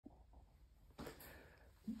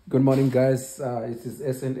Good morning, guys. It is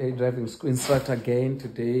S&A Driving School instructor again.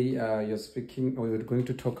 Today, we're going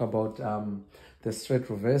to talk about the straight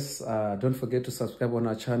reverse. Don't forget to subscribe on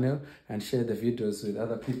our channel and share the videos with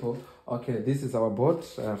other people. Okay, this is our board.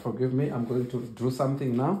 Forgive me, I'm going to draw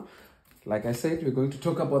something now. Like I said, we're going to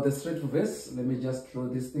talk about the straight reverse. Let me just draw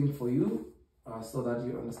this thing for you so that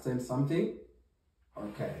you understand something.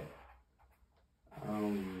 Okay.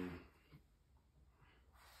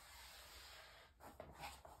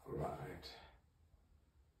 Right.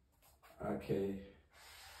 Okay.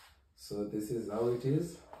 So this is how it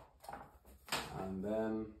is. And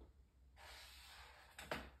then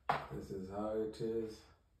this is how it is.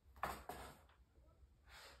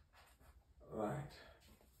 Right.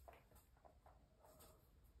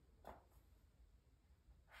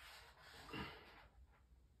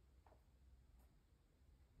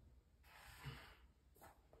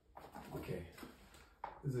 Okay.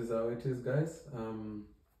 This is how it is, guys.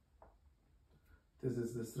 This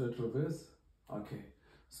is the straight reverse. Okay.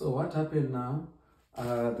 So what happened now?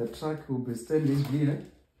 The truck will be standing here.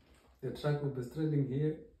 The truck will be standing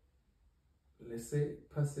here. Let's say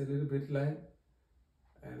pass a little bit line,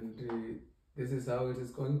 and this is how it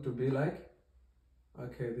is going to be like.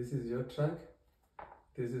 Okay, this is your truck.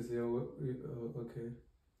 This is your okay.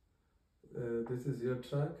 This is your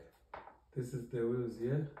truck. This is the wheels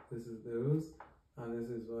here. This is the wheels, and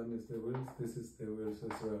this is one is the wheels. This is the wheels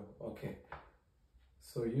as well. Okay.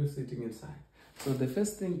 So you sitting inside. So the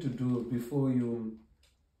first thing to do before you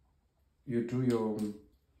do your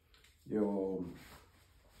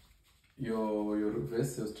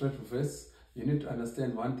reverse, your straight reverse, you need to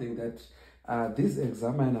understand one thing, that these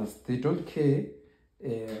examiners, they don't care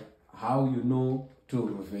how you know to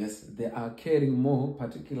reverse. They are caring more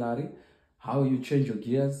particularly how you change your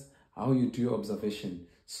gears, how you do your observation.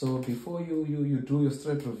 So before you do your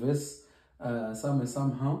straight reverse,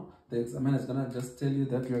 somehow the examiner is gonna just tell you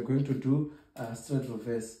that you are going to do straight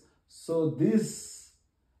reverse. So these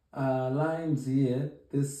lines here,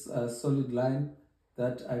 this solid line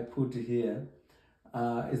that I put here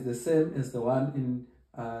is the same as the one in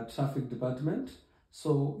traffic department.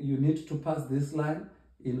 So you need to pass this line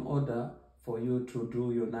in order for you to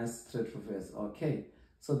do your nice straight reverse. Okay,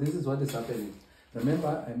 so this is what is happening.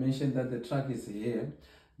 Remember, I mentioned that the truck is here.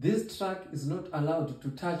 This truck is not allowed to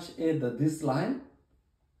touch either this line,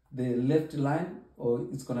 the left line, or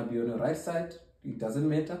it's gonna be on the right side. It doesn't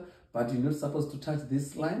matter, but you're not supposed to touch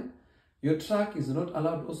this line. Your truck is not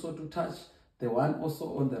allowed also to touch the one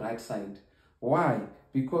also on the right side. Why?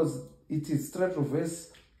 Because it is straight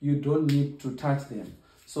reverse. You don't need to touch them.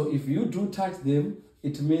 So if you do touch them,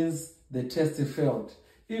 it means the test failed.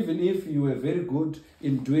 Even if you were very good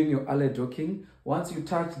in doing your alley docking, once you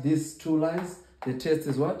touch these two lines, the test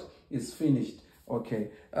is what? Is finished.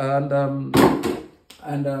 Okay. And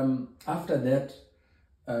after that,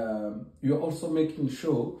 you're also making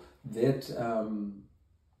sure that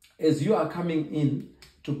as you are coming in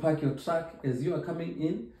to park your truck, as you are coming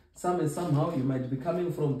in, somehow you might be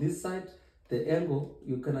coming from this side, the angle,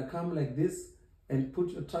 you're gonna come like this and put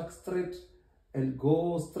your truck straight and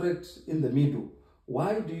go straight in the middle.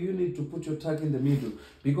 Why do you need to put your truck in the middle?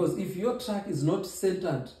 Because if your truck is not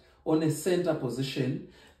centered on a center position,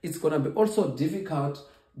 it's gonna be also difficult.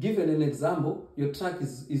 Given an example, your truck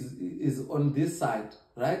is on this side,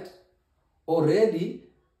 right? Already,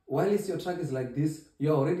 while your truck is like this,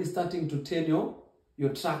 you're already starting to turn your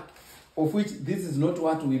truck, of which this is not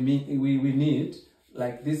what we need.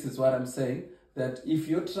 Like, this is what I'm saying, that if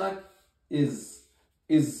your truck is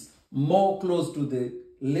more close to the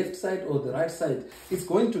left side or the right side, it's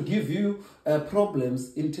going to give you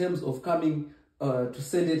problems in terms of coming to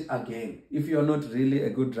send it again, if you're not really a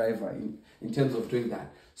good driver in terms of doing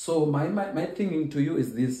that. So my thinking to you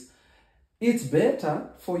is this: it's better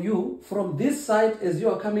for you from this side, as you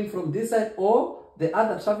are coming from this side, or the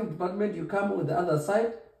other traffic department, you come on the other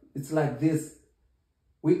side. It's like this.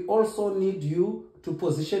 We also need you to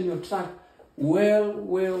position your truck well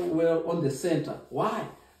on the center. Why?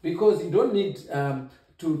 Because you don't need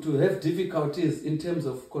to have difficulties in terms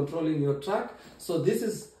of controlling your truck. So this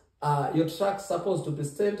is your truck supposed to be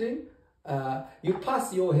standing.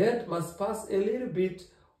 Your head must pass a little bit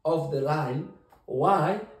of the line.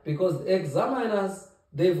 Why? Because the examiners,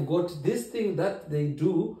 they've got this thing that they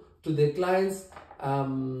do to the clients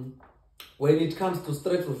when it comes to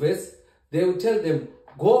straight reverse. They will tell them,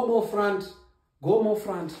 go more front,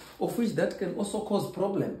 of which that can also cause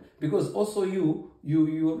problem, because also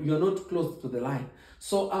you're not close to the line.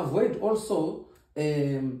 So avoid also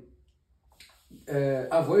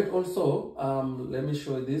let me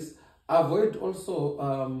show you this. Avoid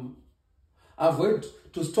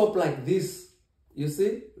to stop like this You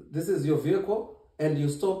see, this is your vehicle, and you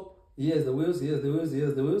stop. Here's the wheels, here's the wheels,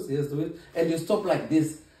 here's the wheels, here's the wheels, and you stop like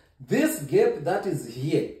this. This gap that is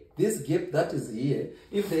here, this gap that is here,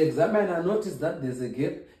 if the examiner notices that there's a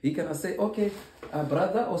gap, he can say, okay,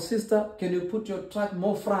 brother or sister, can you put your truck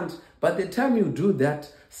more front? But the time you do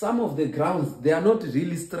that, some of the grounds, they are not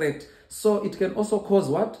really straight. So it can also cause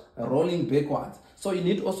what? Rolling backwards. So you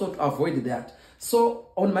need also to avoid that. So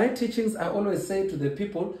on my teachings, I always say to the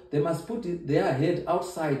people, they must put their head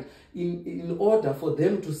outside in order for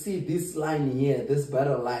them to see this line here, this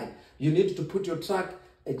barrel line. You need to put your truck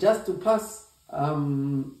just to pass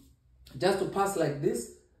like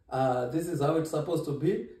this. This is how it's supposed to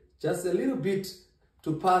be. Just a little bit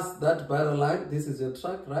to pass that barrel line. This is your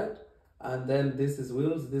truck, right? And then this is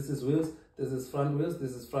wheels, this is wheels, this is front wheels,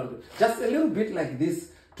 this is front wheels. Just a little bit like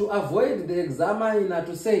this, to avoid the examiner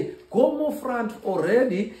to say, go more front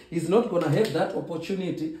already. He's not going to have that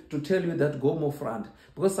opportunity to tell you that go more front.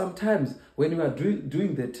 Because sometimes when we are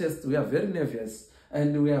doing the test, we are very nervous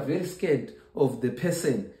and we are very scared of the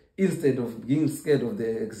person instead of being scared of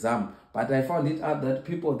the exam. But I found it out that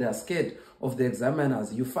people, they are scared of the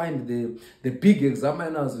examiners. You find the big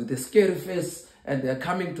examiners with a scary face, and they're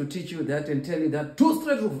coming to teach you that and tell you that two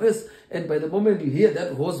straight reverse, and by the moment you hear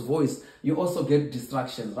that hoarse voice, you also get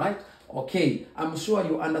distractions, right? Okay, I'm sure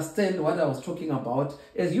you understand what I was talking about.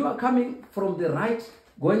 As you are coming from the right,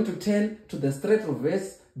 going to turn to the straight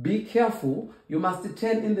reverse, be careful. You must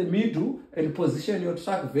turn in the middle and position your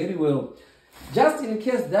truck very well. Just in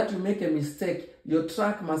case that you make a mistake, your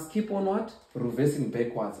truck must keep on what? Reversing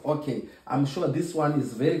backwards. Okay, I'm sure this one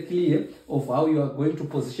is very clear of how you are going to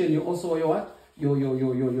position your also your what? Your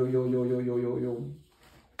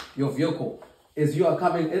vehicle as you are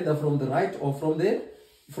coming either from the right or from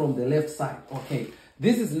the left side. Okay,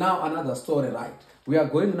 this is now another story, right? We are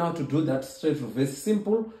going now to do that straight reverse,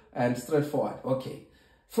 simple and straightforward. Okay,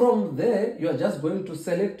 from there you are just going to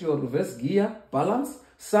select your reverse gear balance.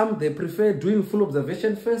 Some they prefer doing full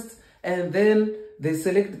observation first, and then they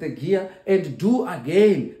select the gear and do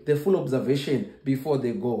again the full observation before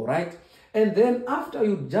they go, right? And then after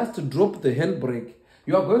you just drop the handbrake,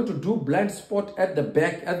 you are going to do blind spot at the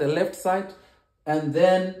back, at the left side, and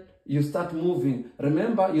then you start moving.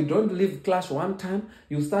 Remember, you don't leave clutch one time.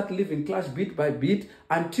 You start leaving clutch bit by bit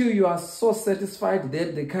until you are so satisfied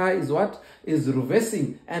that the car is what? Is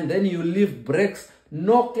reversing. And then you leave brakes,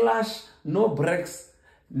 no clutch, no brakes,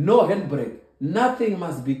 no handbrake. Nothing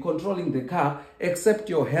must be controlling the car except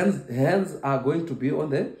your hands are going to be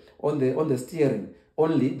on the steering.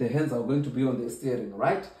 Only the hands are going to be on the steering,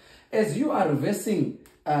 right? As you are reversing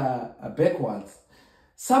backwards,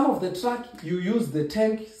 some of the truck, you use the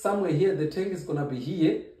tank somewhere here. The tank is going to be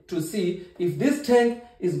here to see if this tank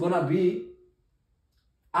is going to be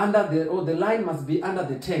under the line must be under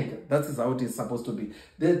the tank. That is how it is supposed to be.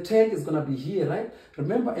 The tank is going to be here, right?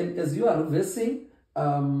 Remember, and as you are reversing,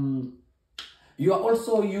 you are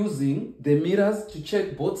also using the mirrors to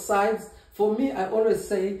check both sides. For me, I always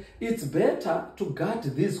say it's better to guard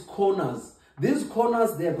these corners. These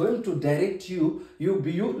corners, they are going to direct you. You'll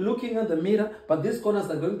be looking at the mirror, but these corners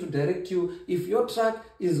are going to direct you. If your truck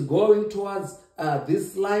is going towards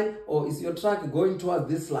this line, or is your truck going towards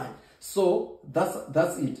this line. So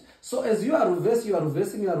that's it. So as you are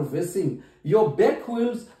reversing, your back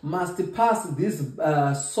wheels must pass this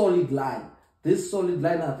solid line. This solid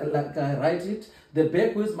line, like I write it, the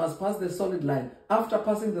back wheels must pass the solid line. After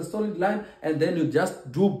passing the solid line, and then you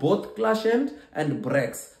just do both clutch and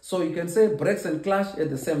brakes. So you can say brakes and clutch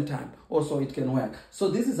at the same time. Also, it can work. So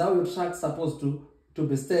this is how your truck's supposed to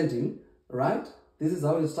be standing, right? This is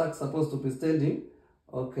how your truck's supposed to be standing.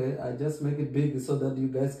 Okay, I just make it big so that you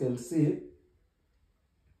guys can see it.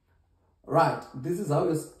 Right, this is how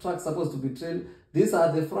your truck's supposed to be trained. These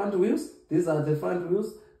are the front wheels. These are the front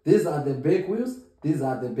wheels. These are the back wheels. These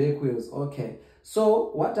are the back wheels. Okay. So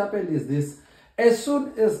what happened is this. As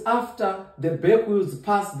soon as after the back wheels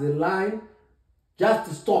pass the line,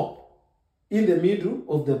 just stop in the middle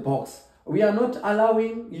of the box. We are not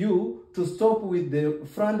allowing you to stop with the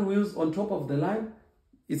front wheels on top of the line.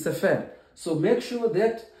 It's a fair. So make sure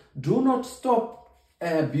that do not stop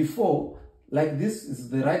before. Like this is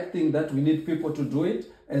the right thing that we need people to do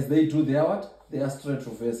it as they do their what? Their straight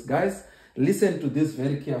reverse. Guys, listen to this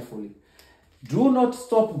very carefully. Do not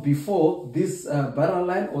stop before this barrel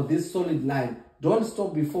line or this solid line. Don't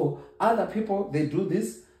stop before. Other people, they do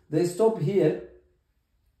this. They stop here.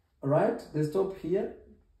 Right? They stop here.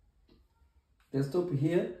 They stop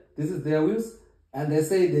here. This is their wheels. And they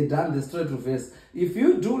say they done the straight reverse. If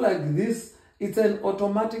you do like this, it's an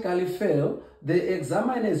automatically fail. The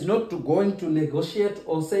examiner is not going to negotiate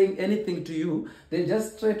or saying anything to you. They're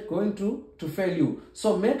just straight going to fail you.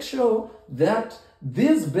 So make sure that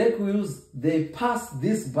these back wheels, they pass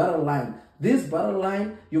this barrel line. This barrel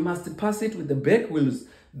line, you must pass it with the back wheels.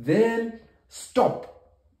 Then stop.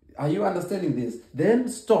 Are you understanding this? Then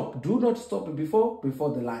stop. Do not stop before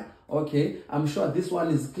the line. Okay, I'm sure this one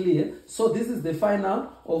is clear. So this is the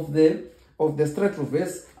final of the straight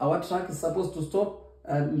reverse. Our truck is supposed to stop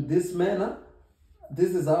in this manner.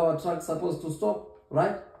 This is how our truck supposed to stop,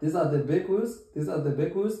 right? These are the back wheels. These are the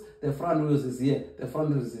back wheels. The front wheels is here. The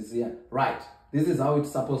front wheels is here, right? This is how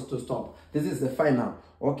it's supposed to stop. This is the final.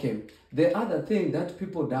 Okay. The other thing that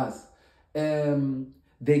people does,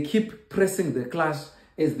 they keep pressing the clutch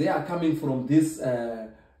as they are coming from this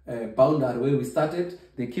boundary where we started.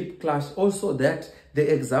 They keep clutch. Also that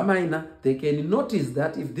the examiner, they can notice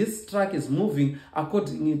that if this truck is moving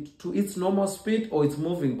according to its normal speed or it's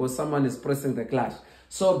moving but someone is pressing the clutch.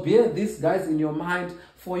 So bear this, guys, in your mind.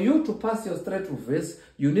 For you to pass your straight reverse,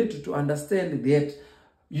 you need to understand that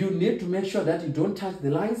you need to make sure that you don't touch the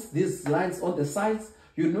lines, these lines on the sides.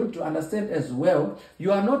 You need to understand as well,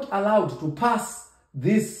 you are not allowed to pass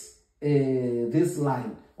this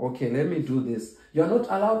line. Okay, let me do this. You are not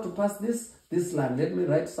allowed to pass this line. Let me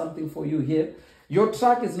write something for you here. Your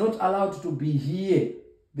truck is not allowed to be here.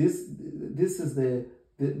 This is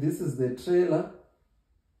the trailer,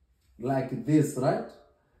 like this, right?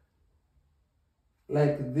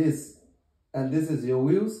 Like this, and this is your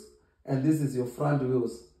wheels, and this is your front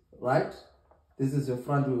wheels, right? This is your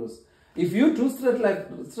front wheels. If you do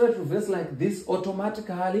straight reverse like this,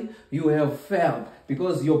 automatically you have failed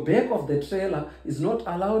because your back of the trailer is not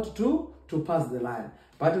allowed to pass the line.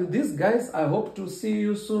 But with this, guys, I hope to see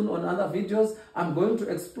you soon on other videos. I'm going to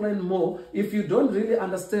explain more. If you don't really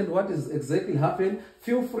understand what is exactly happening,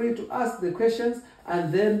 feel free to ask the questions,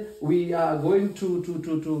 and then we are going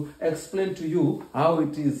to explain to you how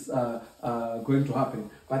it is going to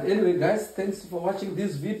happen. But anyway, guys, thanks for watching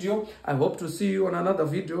this video. I hope to see you on another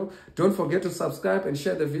video. Don't forget to subscribe and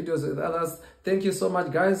share the videos with others. Thank you so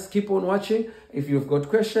much, guys. Keep on watching. If you've got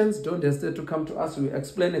questions, don't hesitate to come to us. We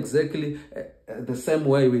explain exactly the same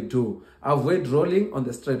way we do. Avoid rolling on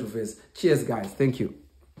the straight reverse. Cheers, guys. Thank you.